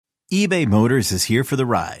eBay Motors is here for the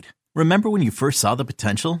ride. Remember when you first saw the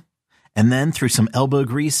potential? And then through some elbow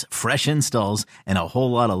grease, fresh installs, and a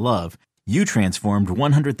whole lot of love, you transformed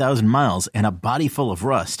 100,000 miles and a body full of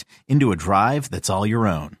rust into a drive that's all your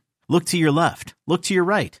own. Look to your left. Look to your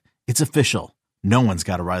right. It's official. No one's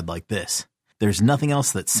got a ride like this. There's nothing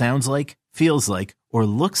else that sounds like, feels like, or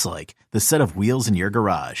looks like the set of wheels in your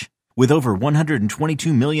garage. With over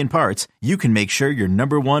 122 million parts, you can make sure your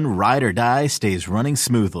number one ride or die stays running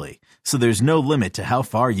smoothly. So there's no limit to how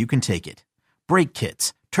far you can take it. Brake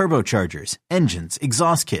kits, turbochargers, engines,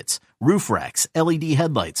 exhaust kits, roof racks, LED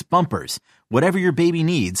headlights, bumpers, whatever your baby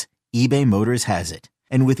needs, eBay Motors has it.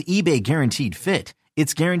 And with eBay Guaranteed Fit,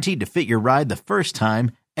 it's guaranteed to fit your ride the first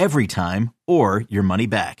time, every time, or your money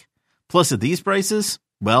back. Plus at these prices,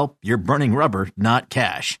 well, you're burning rubber, not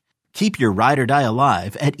cash. Keep your ride or die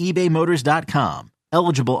alive at ebaymotors.com.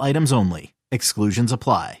 Eligible items only. Exclusions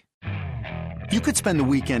apply. You could spend the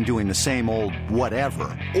weekend doing the same old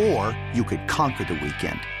whatever, or you could conquer the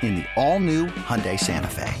weekend in the all-new Hyundai Santa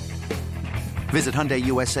Fe. Visit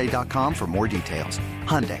HyundaiUSA.com for more details.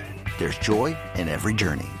 Hyundai, there's joy in every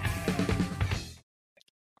journey.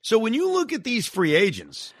 So when you look at these free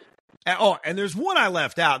agents, and there's one I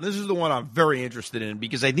left out, and this is the one I'm very interested in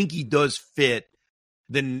because I think he does fit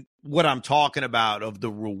what I'm talking about of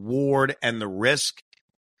the reward and the risk.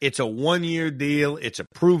 It's a one-year deal. It's a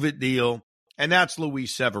prove-it deal, and that's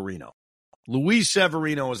Luis Severino. Luis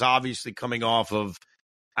Severino is obviously coming off of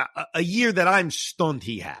a year that I'm stunned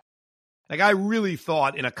he had. Like, I really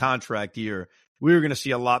thought in a contract year we were going to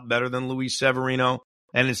see a lot better than Luis Severino,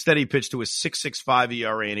 and instead he pitched to a 6.65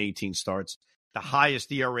 ERA in 18 starts, the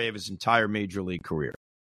highest ERA of his entire major league career.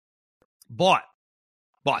 But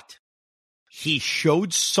he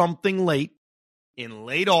showed something late in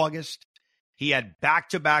late August. He had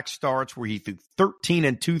back-to-back starts where he threw 13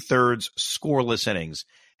 2/3 scoreless innings,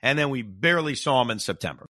 and then we barely saw him in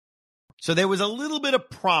September. So there was a little bit of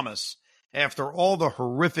promise after all the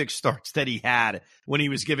horrific starts that he had when he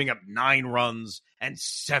was giving up 9 runs and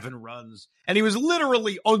 7 runs, and he was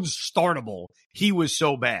literally unstartable. He was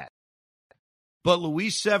so bad. But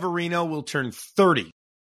Luis Severino will turn 30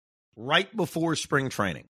 right before spring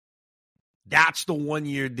training. That's the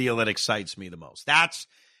one-year deal that excites me the most. That's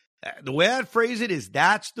the way I'd phrase it is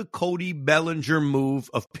that's the Cody Bellinger move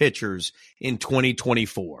of pitchers in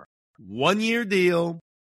 2024. One-year deal.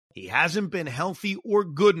 He hasn't been healthy or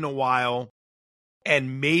good in a while,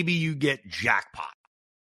 and maybe you get jackpot.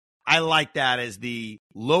 I like that as the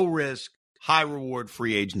low-risk, high-reward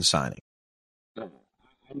free agent signing. I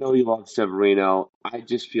know you love Severino. I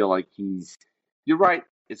just feel like you're right.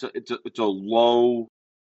 It's a low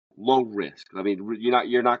risk. I mean,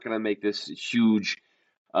 you're not going to make this huge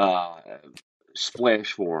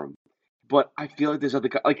splash for him. But I feel like there's other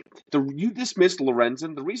you dismissed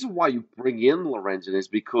Lorenzen. The reason why you bring in Lorenzen is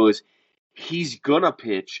because he's gonna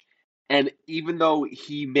pitch, and even though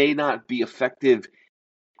he may not be effective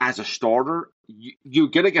as a starter, you're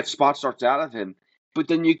gonna get spot starts out of him. But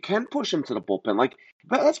then you can push him to the bullpen.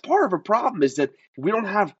 But that's part of a problem is that we don't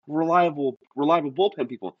have reliable bullpen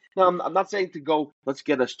people. Now, I'm not saying to go, let's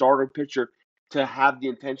get a starter pitcher to have the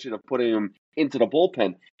intention of putting him into the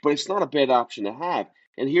bullpen, but it's not a bad option to have.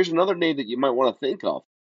 And here's another name that you might want to think of.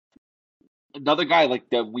 Another guy like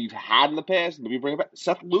that we've had in the past, and we bring back,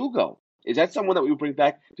 Seth Lugo. Is that someone that we would bring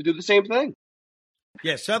back to do the same thing?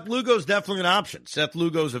 Yeah, Seth Lugo's definitely an option. Seth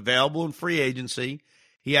Lugo's available in free agency.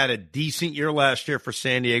 He had a decent year last year for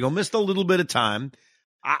San Diego. Missed a little bit of time.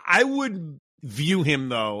 I would view him,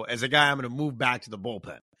 though, as a guy I'm going to move back to the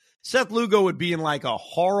bullpen. Seth Lugo would be in like a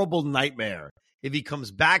horrible nightmare if he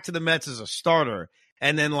comes back to the Mets as a starter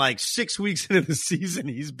and then like 6 weeks into the season,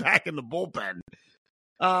 he's back in the bullpen.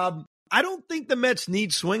 I don't think the Mets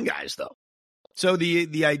need swing guys, though. So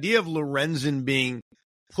the idea of Lorenzen being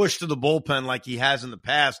pushed to the bullpen like he has in the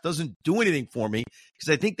past doesn't do anything for me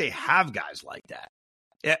because I think they have guys like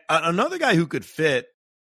that. Another guy who could fit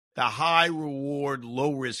the high reward,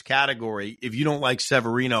 low risk category, if you don't like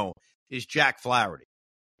Severino, is Jack Flaherty.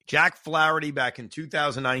 Jack Flaherty back in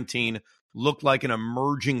 2019 looked like an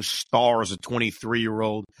emerging star as a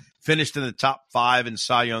 23-year-old, finished in the top 5 in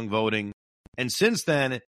Cy Young voting. And since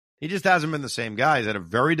then, he just hasn't been the same guy. He's had a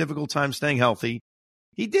very difficult time staying healthy.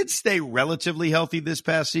 He did stay relatively healthy this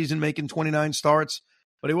past season, making 29 starts,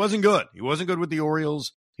 but he wasn't good. He wasn't good with the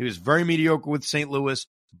Orioles. He was very mediocre with St. Louis,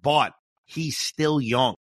 but he's still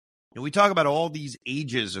young. And we talk about all these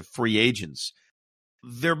ages of free agents.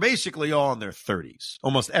 They're basically all in their 30s,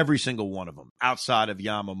 almost every single one of them, outside of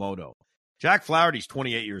Yamamoto. Jack Flaherty's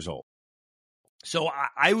 28 years old. So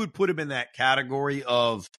I would put him in that category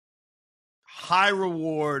of high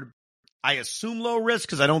reward, I assume low risk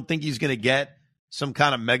because I don't think he's going to get some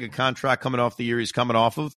kind of mega contract coming off the year he's coming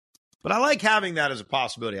off of. But I like having that as a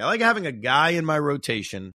possibility. I like having a guy in my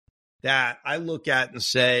rotation that I look at and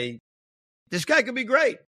say, this guy could be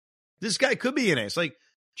great. This guy could be an ace. Like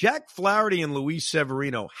Jack Flaherty and Luis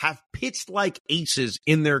Severino have pitched like aces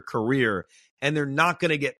in their career, and they're not going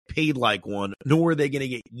to get paid like one, nor are they going to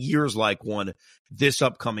get years like one this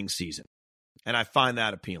upcoming season. And I find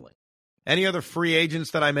that appealing. Any other free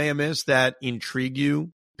agents that I may have missed that intrigue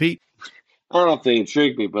you, Pete? I don't know if they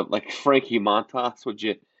intrigue me, but like Frankie Montas, would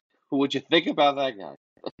you think about that guy?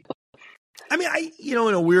 I mean,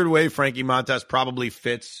 in a weird way, Frankie Montas probably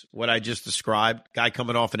fits what I just described. Guy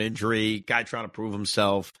coming off an injury, guy trying to prove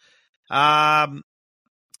himself. Doesn't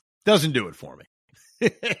do it for me.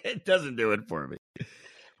 It doesn't do it for me.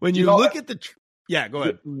 When you look at yeah, go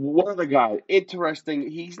ahead. One other guy, interesting.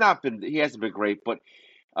 He hasn't been great, but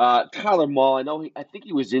Tyler Mahle. I think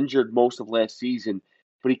he was injured most of last season,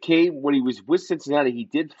 but he came when he was with Cincinnati. He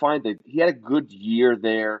did find that he had a good year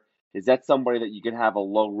there. Is that somebody that you can have a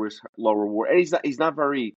low risk, low reward? And he's not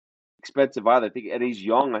very expensive either. And he's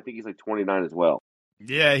young. I think he's like 29 as well.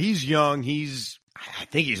 Yeah, he's young. I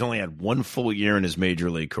think he's only had one full year in his major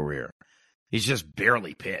league career. He's just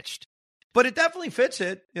barely pitched. But it definitely fits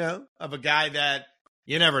it, of a guy that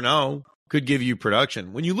you never know could give you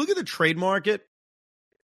production. When you look at the trade market,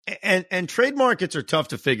 and trade markets are tough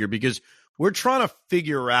to figure because we're trying to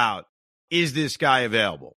figure out, is this guy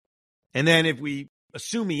available? And then if we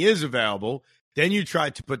assume he is available, then you try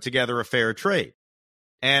to put together a fair trade.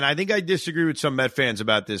 And I think I disagree with some Met fans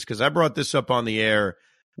about this because I brought this up on the air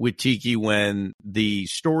with Tiki when the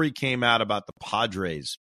story came out about the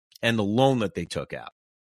Padres and the loan that they took out.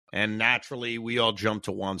 And naturally, we all jumped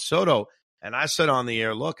to Juan Soto. And I said on the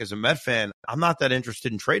air, look, as a Met fan, I'm not that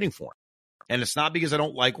interested in trading for him. And it's not because I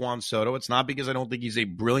don't like Juan Soto. It's not because I don't think he's a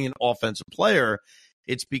brilliant offensive player.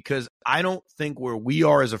 It's because I don't think where we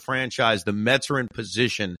are as a franchise, the Mets are in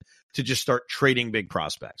position to just start trading big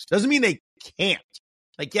prospects. Doesn't mean they can't.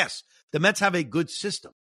 Like, yes, the Mets have a good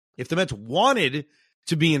system. If the Mets wanted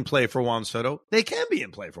to be in play for Juan Soto, they can be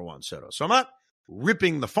in play for Juan Soto. So I'm not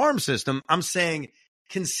ripping the farm system. I'm saying,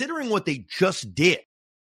 considering what they just did,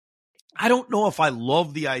 I don't know if I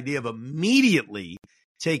love the idea of immediately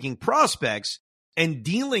taking prospects and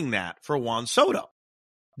dealing that for Juan Soto.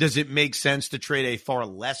 Does it make sense to trade a far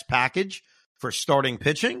less package for starting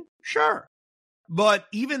pitching? Sure. But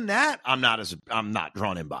even that, I'm not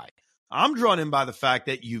drawn in by. I'm drawn in by the fact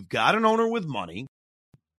that you've got an owner with money,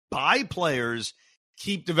 buy players,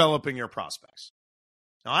 keep developing your prospects.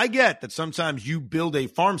 Now, I get that sometimes you build a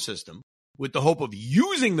farm system with the hope of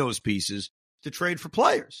using those pieces to trade for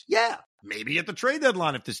players. Yeah, maybe at the trade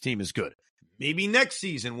deadline if this team is good. Maybe next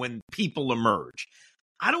season when people emerge.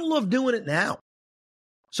 I don't love doing it now.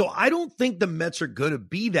 So I don't think the Mets are going to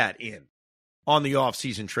be that in on the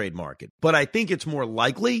offseason trade market. But I think it's more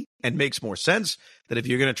likely and makes more sense that if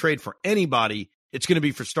you're going to trade for anybody, it's going to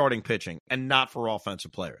be for starting pitching and not for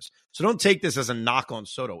offensive players. So don't take this as a knock on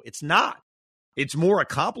Soto. It's not. It's more a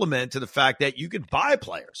compliment to the fact that you could buy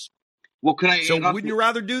players. Well, wouldn't you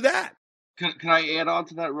rather do that? Can I add on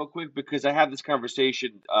to that real quick? Because I had this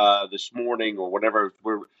conversation this morning or whatever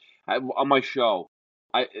on my show.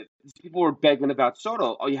 People were begging about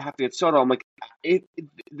Soto. Oh, you have to get Soto. I'm like,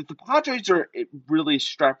 the Padres are really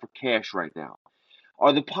strapped for cash right now.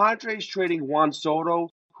 Are the Padres trading Juan Soto,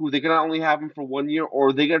 who they're going to only have him for 1 year, or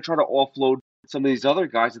are they going to try to offload some of these other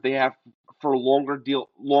guys that they have for longer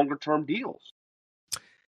term deals?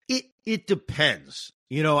 It depends.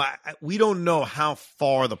 We don't know how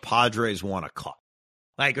far the Padres want to cut.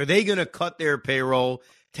 Like, are they going to cut their payroll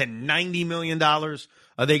to $90 million?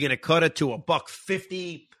 Are they going to cut it to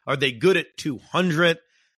 $150? Are they good at $200?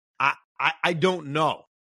 I don't know.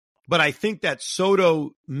 But I think that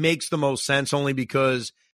Soto makes the most sense only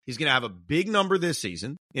because he's going to have a big number this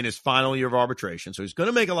season in his final year of arbitration. So he's going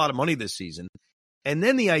to make a lot of money this season. And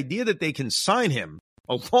then the idea that they can sign him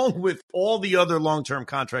along with all the other long-term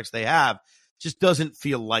contracts they have just doesn't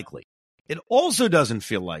feel likely. It also doesn't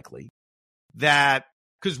feel likely that,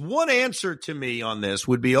 because one answer to me on this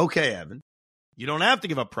would be, okay, Evan, you don't have to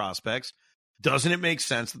give up prospects. Doesn't it make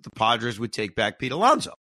sense that the Padres would take back Pete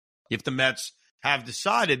Alonso if the Mets have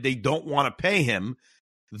decided they don't want to pay him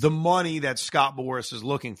the money that Scott Boras is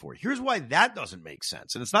looking for? Here's why that doesn't make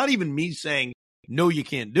sense. And it's not even me saying, no, you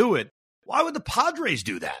can't do it. Why would the Padres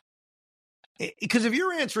do that? Because if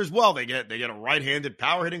your answer is, well, they get a right-handed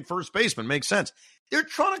power-hitting first baseman, makes sense. They're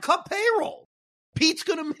trying to cut payroll. Pete's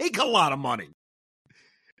going to make a lot of money.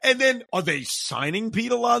 And then, are they signing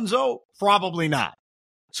Pete Alonso? Probably not.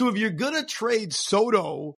 So if you're going to trade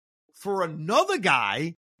Soto for another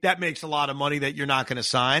guy, that makes a lot of money that you're not going to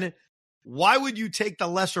sign. Why would you take the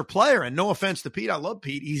lesser player? And no offense to Pete, I love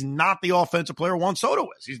Pete. He's not the offensive player Juan Soto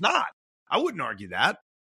is. He's not. I wouldn't argue that.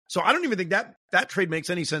 So I don't even think that trade makes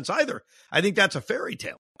any sense either. I think that's a fairy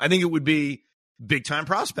tale. I think it would be big-time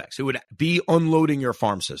prospects. It would be unloading your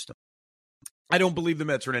farm system. I don't believe the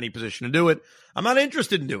Mets are in any position to do it. I'm not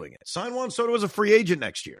interested in doing it. Sign Juan Soto as a free agent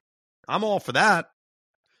next year. I'm all for that.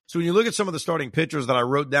 So when you look at some of the starting pitchers that I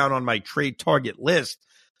wrote down on my trade target list,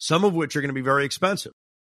 some of which are going to be very expensive.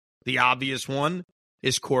 The obvious one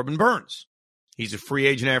is Corbin Burnes. He's a free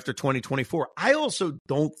agent after 2024. I also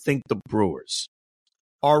don't think the Brewers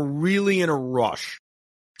are really in a rush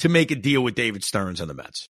to make a deal with David Stearns and the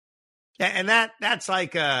Mets. And that's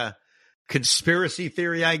like a conspiracy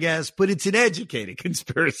theory, I guess, but it's an educated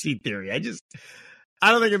conspiracy theory. I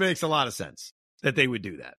don't think it makes a lot of sense that they would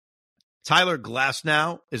do that. Tyler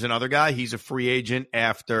Glasnow is another guy. He's a free agent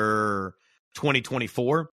after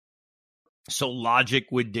 2024. So logic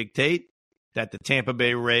would dictate that the Tampa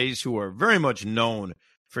Bay Rays, who are very much known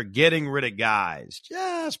for getting rid of guys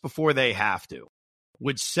just before they have to,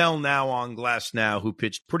 would sell now on Glasnow, who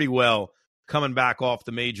pitched pretty well coming back off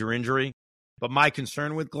the major injury. But my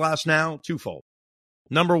concern with Glasnow, twofold.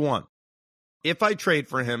 Number one, if I trade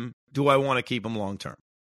for him, do I want to keep him long-term?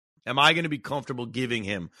 Am I going to be comfortable giving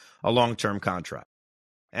him a long-term contract?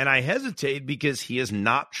 And I hesitate because he has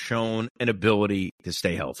not shown an ability to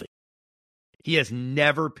stay healthy. He has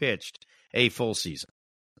never pitched a full season.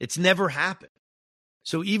 It's never happened.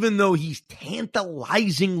 So even though he's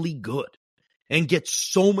tantalizingly good and gets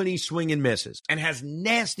so many swing and misses and has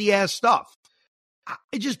nasty-ass stuff,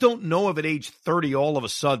 I just don't know if at age 30, all of a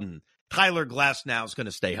sudden, Tyler Glasnow is going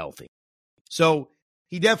to stay healthy. So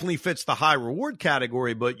he definitely fits the high reward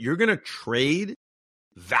category, but you're going to trade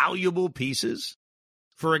valuable pieces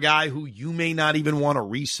for a guy who you may not even want to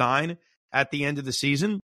re-sign at the end of the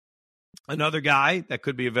season. Another guy that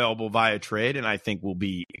could be available via trade and I think will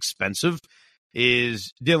be expensive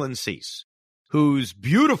is Dylan Cease, who's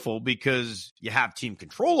beautiful because you have team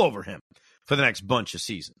control over him for the next bunch of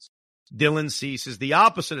seasons. Dylan Cease is the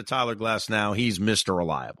opposite of Tyler Glasnow. He's Mr.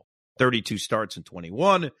 Reliable. 32 starts in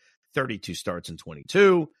 21, 32 starts in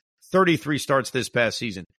 22, 33 starts this past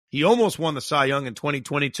season. He almost won the Cy Young in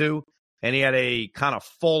 2022, and he had a kind of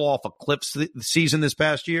fall off a cliff season this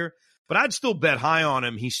past year. But I'd still bet high on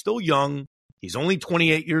him. He's still young. He's only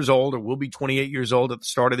 28 years old, or will be 28 years old at the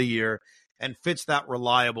start of the year, and fits that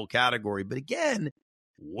reliable category. But again,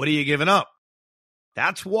 what are you giving up?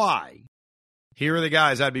 That's why here are the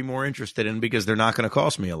guys I'd be more interested in because they're not going to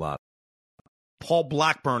cost me a lot. Paul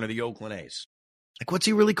Blackburn of the Oakland A's. Like, what's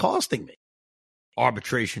he really costing me?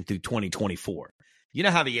 Arbitration through 2024. You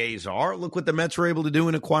know how the A's are. Look what the Mets were able to do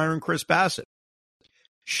in acquiring Chris Bassett.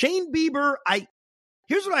 Shane Bieber,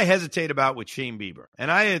 here's what I hesitate about with Shane Bieber. And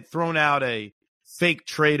I had thrown out a fake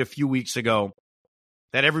trade a few weeks ago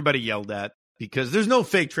that everybody yelled at because there's no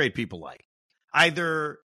fake trade people like.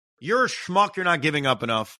 Either you're a schmuck, you're not giving up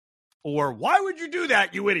enough, or why would you do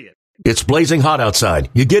that, you idiot? It's blazing hot outside.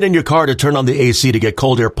 You get in your car to turn on the AC to get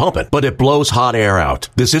cold air pumping, but it blows hot air out.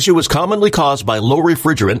 This issue is commonly caused by low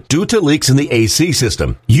refrigerant due to leaks in the AC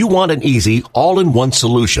system. You want an easy, all-in-one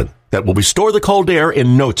solution that will restore the cold air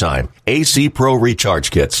in no time. AC Pro Recharge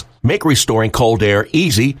Kits make restoring cold air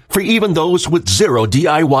easy for even those with zero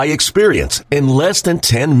DIY experience in less than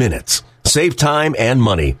 10 minutes. Save time and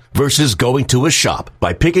money versus going to a shop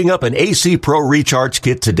by picking up an AC Pro Recharge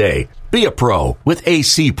Kit today. Be a pro with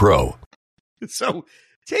AC Pro. So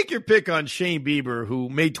take your pick on Shane Bieber, who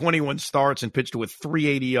made 21 starts and pitched with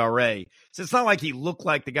 3.80 ERA. So it's not like he looked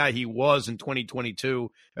like the guy he was in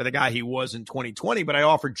 2022 or the guy he was in 2020, but I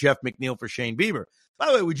offered Jeff McNeil for Shane Bieber. By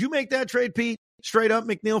the way, would you make that trade, Pete? Straight up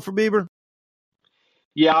McNeil for Bieber?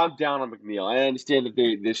 Yeah, I'm down on McNeil. I understand that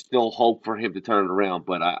there's still hope for him to turn it around,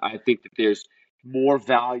 but I think that there's more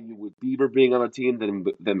value with Bieber being on the team than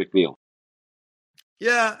McNeil.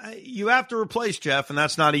 Yeah, you have to replace Jeff, and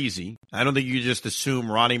that's not easy. I don't think you just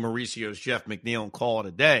assume Ronnie Mauricio's Jeff McNeil and call it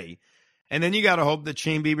a day. And then you got to hope that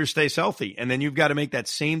Shane Bieber stays healthy. And then you've got to make that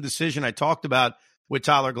same decision I talked about with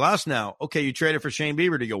Tyler Glasnow. Okay, you traded for Shane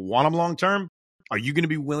Bieber. Do you want him long-term? Are you going to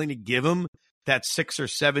be willing to give him that 6 or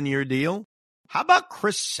 7 year deal? How about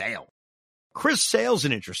Chris Sale? Chris Sale's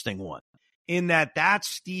an interesting one in that that's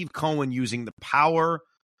Steve Cohen using the power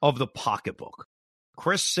of the pocketbook.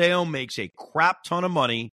 Chris Sale makes a crap ton of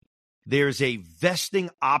money. There's a vesting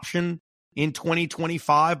option in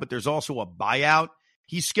 2025, but there's also a buyout.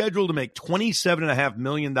 He's scheduled to make $27.5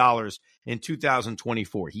 million in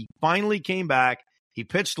 2024. He finally came back. He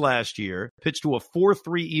pitched last year, pitched to a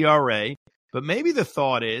 4.3 ERA, but maybe the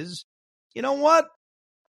thought is, you know what?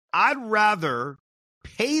 I'd rather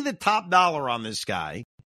pay the top dollar on this guy.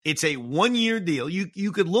 It's a 1-year deal.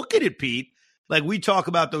 You could look at it, Pete, like we talk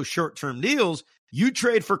about those short-term deals. You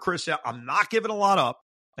trade for Chris Sale. I'm not giving a lot up.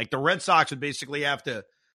 Like the Red Sox would basically have to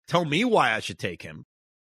tell me why I should take him.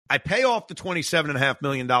 I pay off the $27.5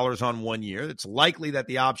 million on 1 year. It's likely that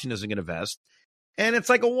the option isn't going to vest. And it's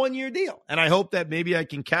like a 1-year deal. And I hope that maybe I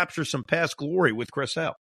can capture some past glory with Chris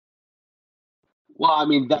Sale. Well, I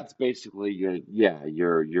mean, that's basically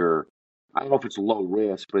your I don't know if it's low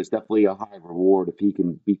risk, but it's definitely a high reward if he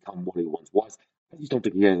can become what he once was. I just don't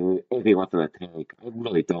think he has anything left in the tank. I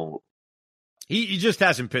really don't. He just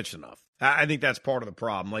hasn't pitched enough. I think that's part of the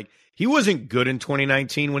problem. Like, he wasn't good in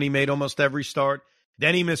 2019 when he made almost every start.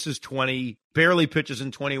 Then he misses 20, barely pitches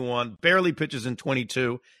in 21, barely pitches in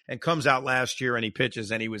 22, and comes out last year and he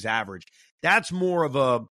pitches and he was average. That's more of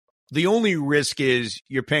the only risk is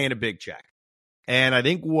you're paying a big check. And I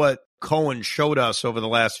think what Cohen showed us over the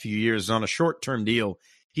last few years on a short-term deal,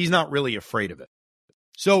 he's not really afraid of it.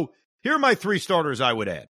 So here are my 3 starters I would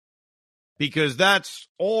add, because that's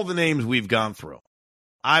all the names we've gone through.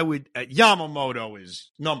 Yamamoto is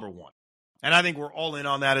number 1. And I think we're all in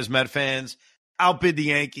on that as Met fans. Outbid the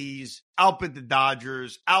Yankees, outbid the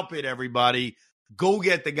Dodgers, outbid everybody. Go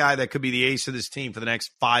get the guy that could be the ace of this team for the next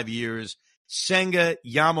 5 years. Senga,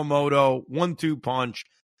 Yamamoto, 1-2 punch.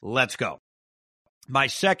 Let's go. My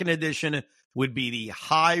second addition would be the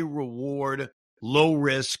high reward, low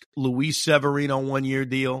risk Luis Severino 1-year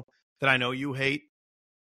deal that I know you hate.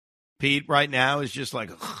 Pete right now is just like,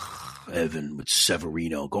 Evan with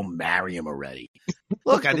Severino, go marry him already.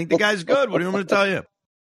 Look, I think the guy's good. What do you want me to tell you?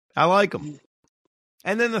 I like him.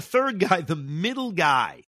 And then the third guy, the middle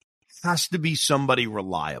guy, has to be somebody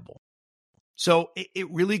reliable. So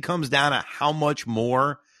it really comes down to how much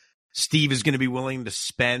more Steve is going to be willing to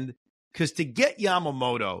spend. Because to get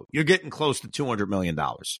Yamamoto, you're getting close to $200 million.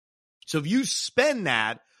 So if you spend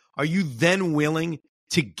that, are you then willing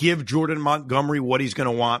to give Jordan Montgomery what he's going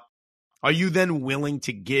to want? Are you then willing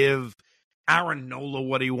to give Aaron Nola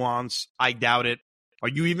what he wants? I doubt it. Are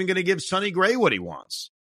you even going to give Sonny Gray what he wants?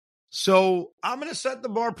 So I'm going to set the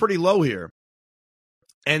bar pretty low here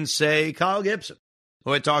and say Kyle Gibson,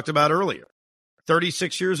 who I talked about earlier.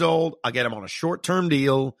 36 years old. I'll get him on a short-term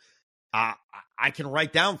deal. I can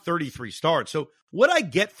write down 33 starts. So what I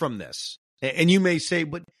get from this, and you may say,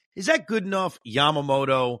 but is that good enough?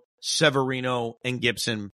 Yamamoto, Severino, and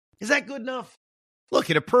Gibson. Is that good enough? Look,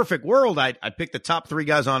 in a perfect world, I'd pick the top 3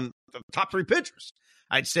 guys on the top 3 pitchers.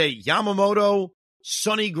 I'd say Yamamoto,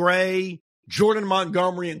 Sonny Gray, Jordan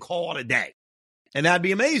Montgomery, and call it a day. And that'd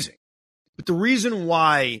be amazing. But the reason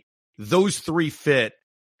why those 3 fit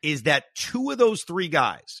is that 2 of those 3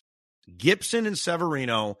 guys, Gibson and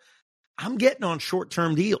Severino, I'm getting on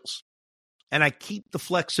short-term deals. And I keep the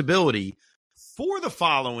flexibility for the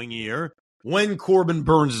following year when Corbin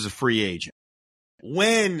Burns is a free agent,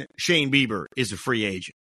 when Shane Bieber is a free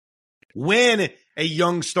agent, when a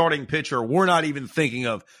young starting pitcher we're not even thinking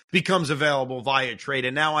of becomes available via trade.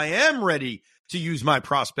 And now I am ready to use my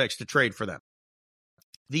prospects to trade for them.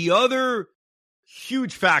 The other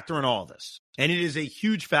huge factor in all this, and it is a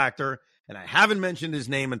huge factor, and I haven't mentioned his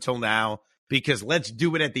name until now because let's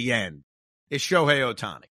do it at the end, is Shohei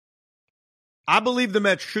Ohtani. I believe the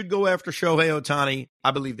Mets should go after Shohei Ohtani.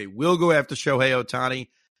 I believe they will go after Shohei Ohtani.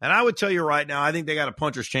 And I would tell you right now, I think they got a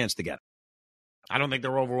puncher's chance to get him. I don't think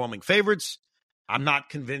they're overwhelming favorites. I'm not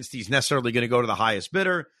convinced he's necessarily going to go to the highest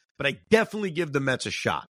bidder, but I definitely give the Mets a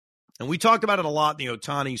shot. And we talked about it a lot in the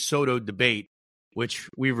Ohtani-Soto debate, which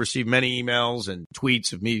we've received many emails and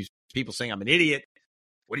tweets of me, people saying I'm an idiot.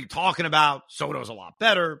 What are you talking about? Soto's a lot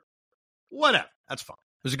better. Whatever. That's fine.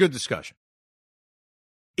 It was a good discussion.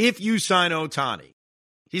 If you sign Ohtani,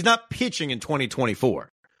 he's not pitching in 2024,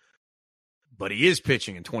 but he is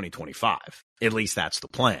pitching in 2025. At least that's the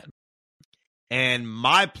plan. And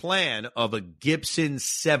my plan of a Gibson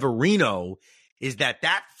Severino is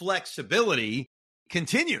that flexibility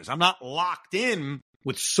continues. I'm not locked in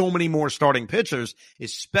with so many more starting pitchers,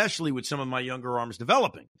 especially with some of my younger arms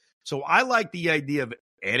developing. So I like the idea of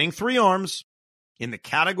adding 3 arms in the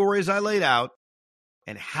categories I laid out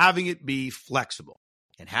and having it be flexible.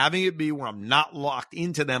 And having it be where I'm not locked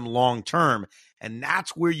into them long term. And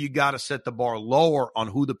that's where you got to set the bar lower on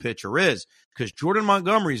who the pitcher is. Because Jordan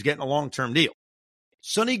Montgomery is getting a long-term deal.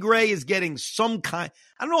 Sonny Gray is getting some kind.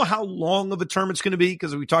 I don't know how long of a term it's going to be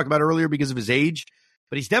because we talked about earlier because of his age.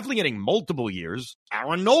 But he's definitely getting multiple years.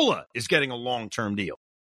 Aaron Nola is getting a long-term deal.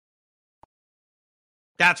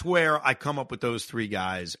 That's where I come up with those 3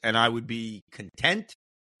 guys. And I would be content.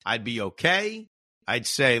 I'd be okay. I'd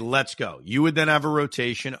say, let's go. You would then have a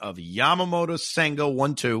rotation of Yamamoto, Senga,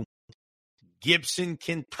 1-2, Gibson,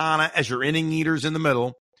 Quintana as your inning eaters in the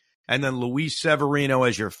middle, and then Luis Severino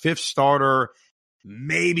as your fifth starter.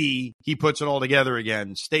 Maybe he puts it all together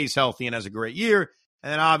again, stays healthy, and has a great year.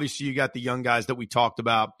 And then obviously you got the young guys that we talked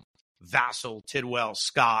about, Vassell, Tidwell,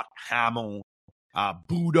 Scott, Hamill,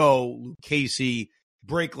 Budo, Lucchesi,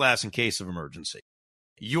 break glass in case of emergency.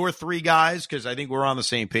 Your three guys, because I think we're on the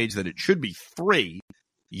same page that it should be three,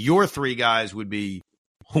 your three guys would be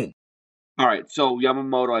whom? All right, so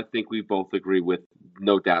Yamamoto, I think we both agree with,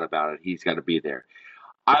 no doubt about it. He's got to be there.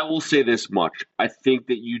 I will say this much. I think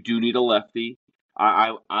that you do need a lefty.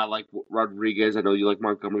 I like Rodriguez. I know you like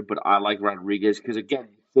Montgomery, but I like Rodriguez because, again,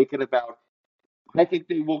 thinking about, I think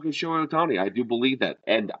they will get Shohei Ohtani. I do believe that.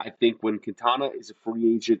 And I think when Quintana is a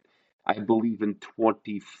free agent, I believe in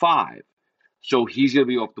 25. So he's going to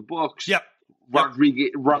be off the books. Yep.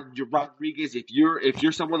 Rodriguez, if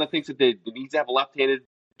you're someone that thinks that they needs to have a left-handed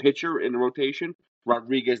pitcher in the rotation,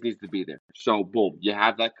 Rodriguez needs to be there. So, boom, you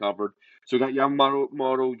have that covered. So, you got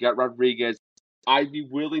Yamamoto, you got Rodriguez. I'd be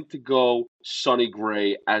willing to go Sonny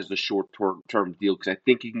Gray as the short-term deal because I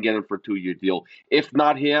think you can get him for a 2-year deal. If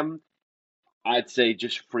not him, I'd say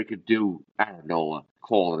just freaking do Aaron Nola,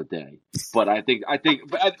 call it a day. But I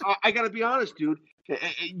got to be honest, dude.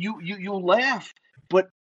 You laugh, but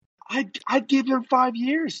I'd give him 5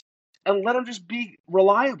 years and let him just be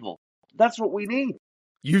reliable. That's what we need.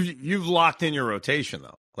 You've locked in your rotation,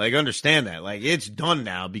 though. Like, understand that. Like, it's done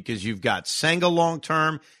now because you've got Senga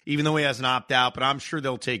long-term, even though he has an opt-out, but I'm sure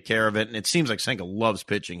they'll take care of it. And it seems like Senga loves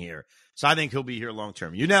pitching here. So I think he'll be here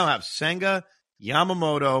long-term. You now have Senga,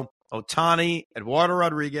 Yamamoto, Ohtani, Eduardo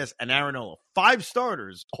Rodriguez, and Aaron Nola. 5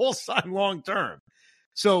 starters, all signed long-term.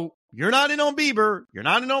 So you're not in on Bieber. You're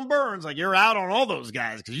not in on Burns. Like, you're out on all those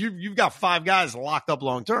guys because you've got 5 guys locked up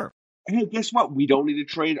long-term. Hey, guess what? We don't need to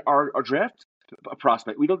trade our draft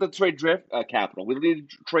prospect. We don't have to trade draft capital. We don't need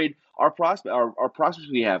to trade our prospects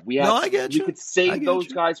we have. No, I get you. We could save those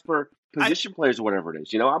guys for position players or whatever it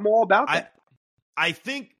is. I'm all about that. I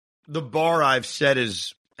think the bar I've set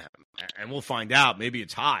is, and we'll find out, maybe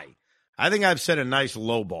it's high. I think I've set a nice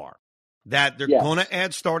low bar that they're going to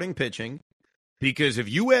add starting pitching because if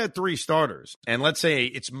you add 3 starters, and let's say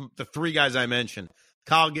it's the 3 guys I mentioned,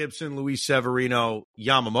 Kyle Gibson, Luis Severino,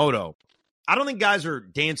 Yamamoto, I don't think guys are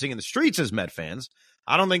dancing in the streets as Met fans.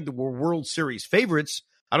 I don't think that we're World Series favorites.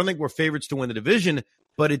 I don't think we're favorites to win the division,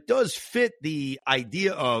 but it does fit the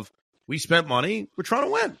idea of we spent money, we're trying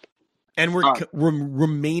to win, and we're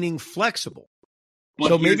remaining flexible.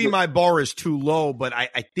 So maybe my bar is too low, but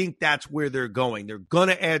I think that's where they're going. They're going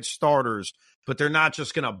to add starters, but they're not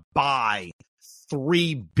just going to buy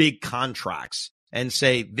 3 big contracts and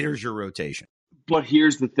say, there's your rotation. But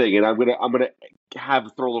here's the thing, and I'm gonna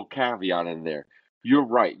throw a little caveat in there. You're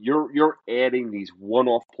right. You're adding these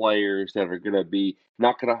one-off players that are gonna be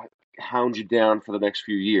not gonna hound you down for the next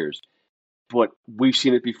few years. But we've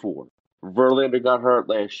seen it before. Verlander got hurt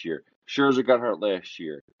last year. Scherzer got hurt last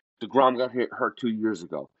year. DeGrom got hurt 2 years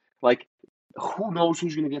ago. Like, who knows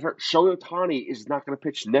who's gonna get hurt? Shohei Ohtani is not gonna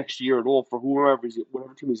pitch next year at all for whatever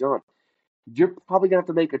team he's on. You're probably gonna have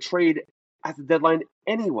to make a trade at the deadline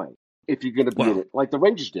anyway. If you're going to be in it, like the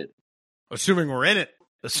Rangers did. Assuming we're in it.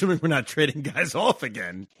 Assuming we're not trading guys off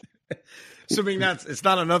again. Assuming it's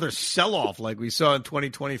not another sell-off like we saw in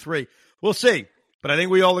 2023. We'll see. But I think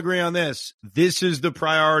we all agree on this. This is the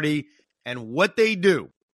priority. And what they do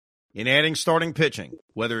in adding starting pitching,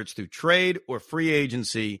 whether it's through trade or free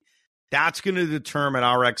agency, that's going to determine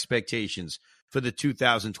our expectations for the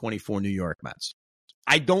 2024 New York Mets.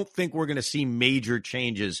 I don't think we're going to see major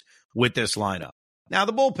changes with this lineup. Now,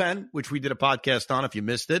 the bullpen, which we did a podcast on, if you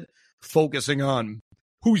missed it, focusing on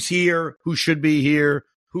who's here, who should be here,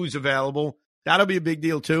 who's available, that'll be a big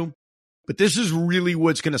deal too. But this is really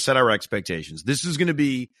what's going to set our expectations. This is going to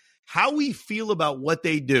be how we feel about what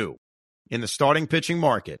they do in the starting pitching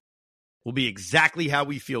market will be exactly how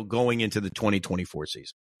we feel going into the 2024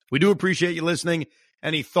 season. We do appreciate you listening.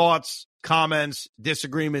 Any thoughts, comments,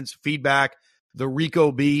 disagreements, feedback,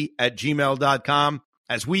 thericob@gmail.com.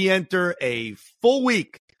 As we enter a full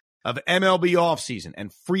week of MLB offseason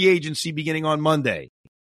and free agency beginning on Monday,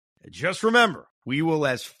 just remember, we will,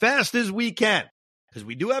 as fast as we can, because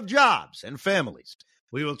we do have jobs and families,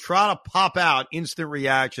 we will try to pop out instant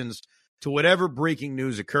reactions to whatever breaking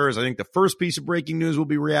news occurs. I think the first piece of breaking news we'll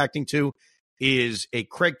be reacting to is a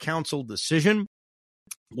Craig Counsell decision,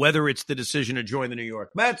 whether it's the decision to join the New York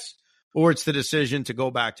Mets or it's the decision to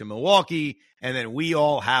go back to Milwaukee, and then we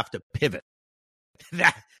all have to pivot.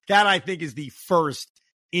 That I think is the first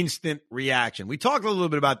instant reaction. We talked a little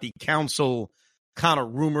bit about the Counsell kind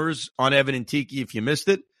of rumors on Evan and Tiki, if you missed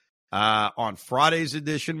it, on Friday's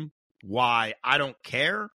edition, why I don't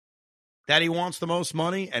care that he wants the most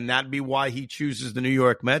money, and that'd be why he chooses the New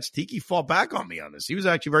York Mets. Tiki fought back on me on this. He was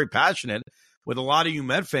actually very passionate with a lot of you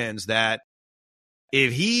Met fans that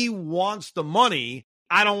if he wants the money,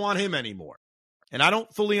 I don't want him anymore. And I don't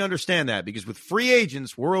fully understand that, because with free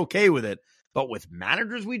agents, we're okay with it. But with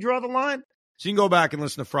managers, we draw the line. So you can go back and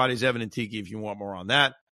listen to Friday's Evan and Tiki if you want more on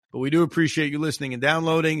that. But we do appreciate you listening and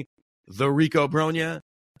downloading the Rico Bronya.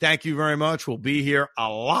 Thank you very much. We'll be here a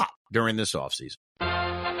lot during this offseason.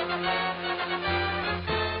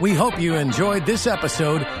 We hope you enjoyed this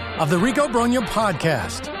episode of the Rico Bronya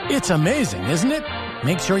podcast. It's amazing, isn't it?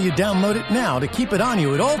 Make sure you download it now to keep it on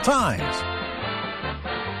you at all times.